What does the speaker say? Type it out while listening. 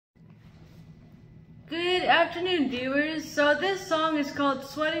Good afternoon, viewers. So this song is called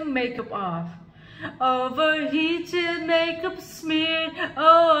Sweating Makeup Off. Overheated makeup smeared,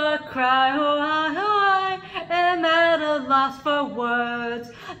 oh I cry, oh I am at a loss for words.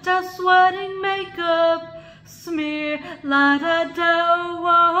 Just sweating makeup smear, la da da,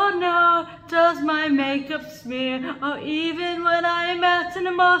 oh no, does my makeup smear. Oh, even when I am at an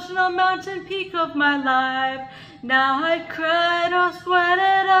emotional mountain peak of my life, now I cried or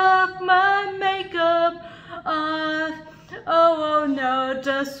sweated off my makeup off. Oh no,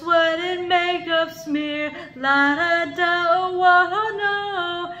 just sweated makeup smear, la da da, oh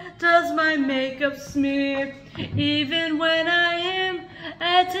no, does my makeup smear. Even when I am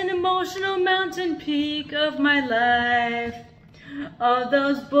at an emotional mountain peak of my life, all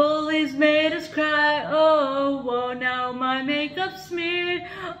those bullies made us cry, oh, now my makeup smeared,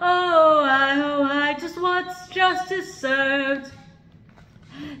 oh, I just want justice served.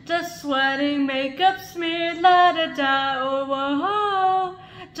 Just sweating makeup smeared, la da da, oh,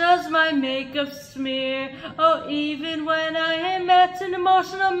 does my makeup smear. Oh, even when I am at an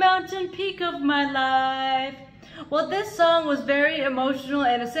emotional mountain peak of my life. Well, this song was very emotional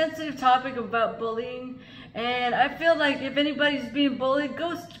and a sensitive topic about bullying, and I feel like if anybody's being bullied,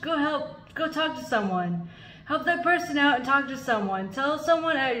 go talk to someone. Help that person out and talk to someone. Tell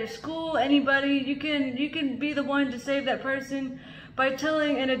someone at your school, anybody. You can be the one to save that person by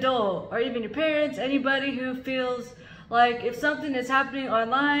telling an adult or even your parents, anybody who feels like if something is happening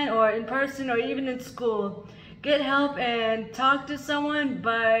online or in person or even in school, get help and talk to someone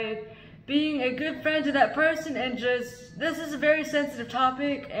by being a good friend to that person. And just, this is a very sensitive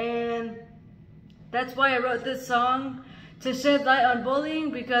topic, and that's why I wrote this song, to shed light on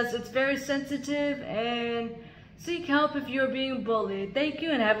bullying, because it's very sensitive. And seek help if you're being bullied. Thank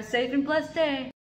you and have a safe and blessed day.